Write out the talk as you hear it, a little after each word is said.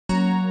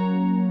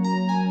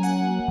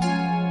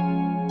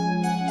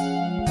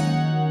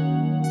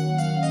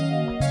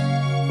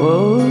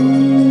Oh,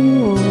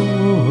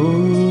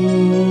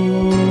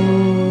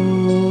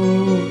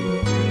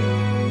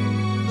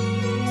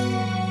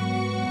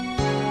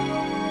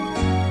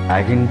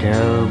 I can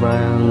tell by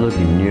the look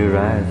in your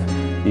eyes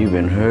you've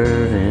been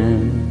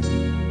hurting.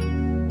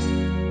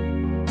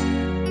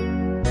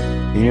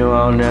 You know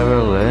I'll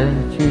never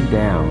let you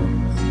down,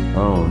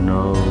 oh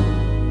no.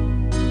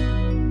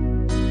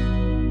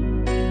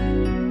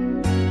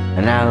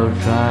 And I'll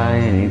try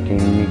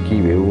anything to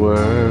keep it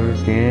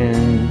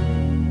working.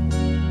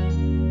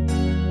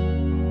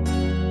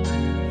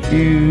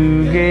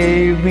 You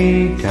gave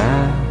me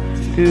time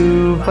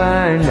to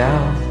find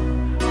out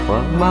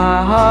what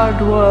my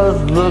heart was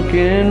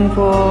looking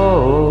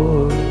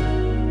for.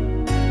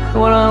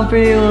 What I'm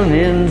feeling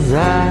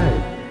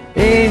inside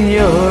in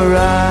your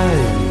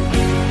eyes.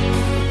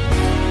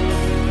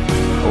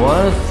 I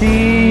wanna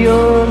see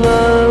your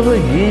love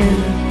again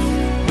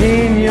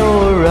in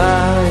your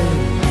eyes.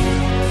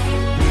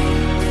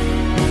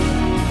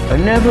 I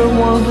never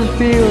want this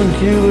feeling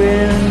to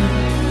end.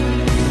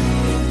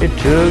 It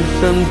took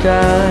some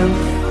time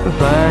to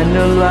find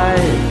a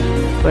light,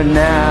 but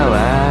now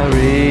I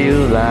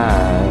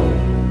realize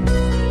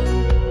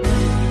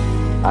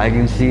I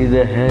can see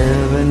the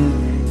heaven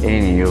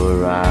in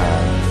your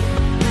eyes.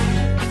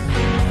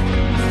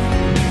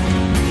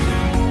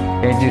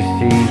 Can't you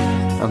see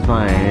I'm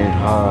finding it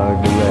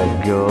hard to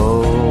let go?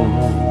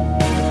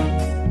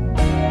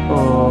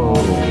 Oh,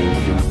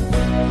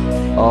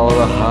 all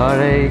the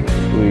heartache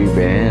we've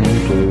been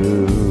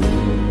through.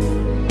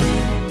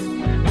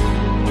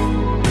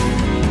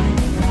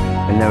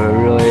 I never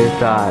really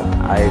thought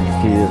I'd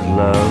see this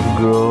love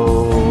grow,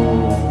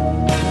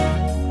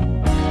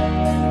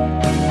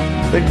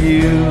 but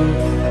you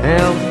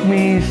helped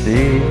me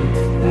see.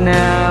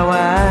 Now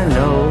I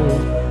know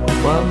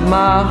what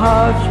my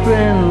heart's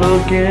been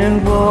looking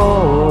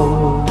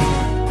for.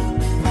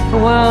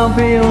 What I'm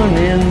feeling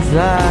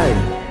inside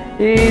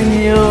in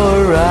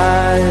your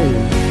eyes.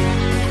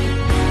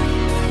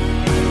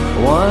 I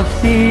wanna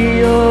see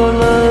your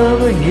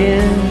love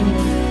again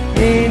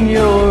in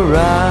your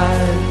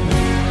eyes.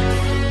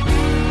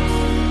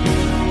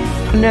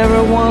 I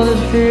never want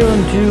this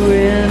feeling to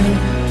end.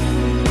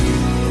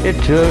 It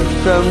took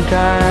some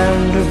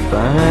time to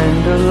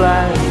find a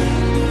light,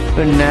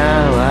 but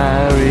now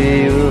I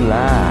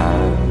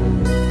realize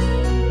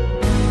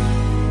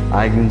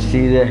I can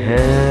see the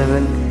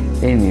heaven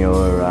in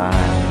your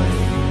eyes.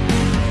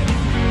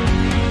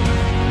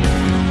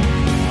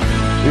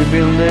 We've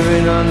been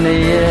living on the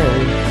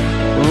edge,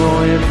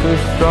 only if the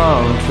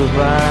strong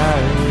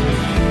survive.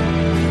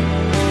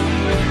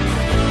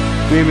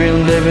 We've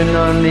been living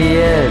on the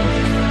edge,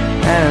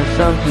 and it's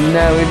something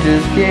that we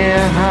just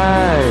can't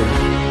hide.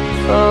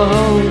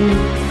 Oh,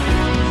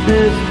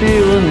 this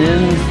feeling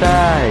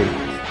inside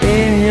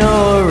in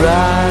your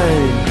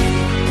eyes.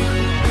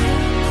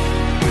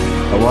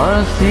 I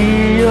wanna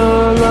see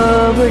your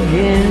love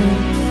again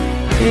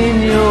in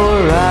your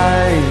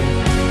eyes.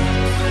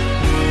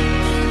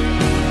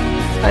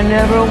 I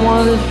never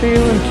want this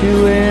feeling to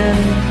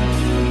end.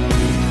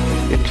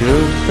 It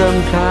took some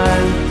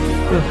time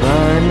to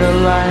find a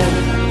light,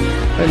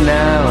 but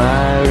now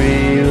I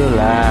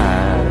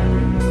realize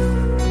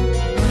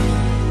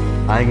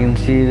I can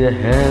see the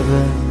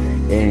heaven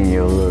in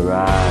your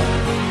eyes.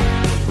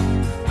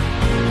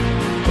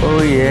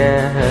 Oh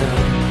yeah,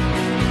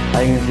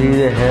 I can see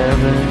the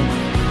heaven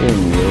in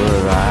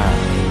your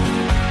eyes.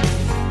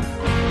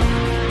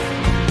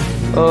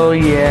 Oh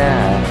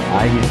yeah,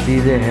 I can see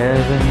the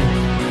heaven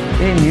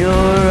in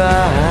your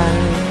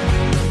eyes.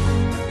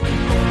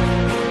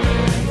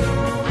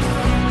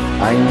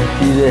 I can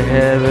see the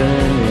heaven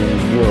in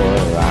your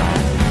eyes.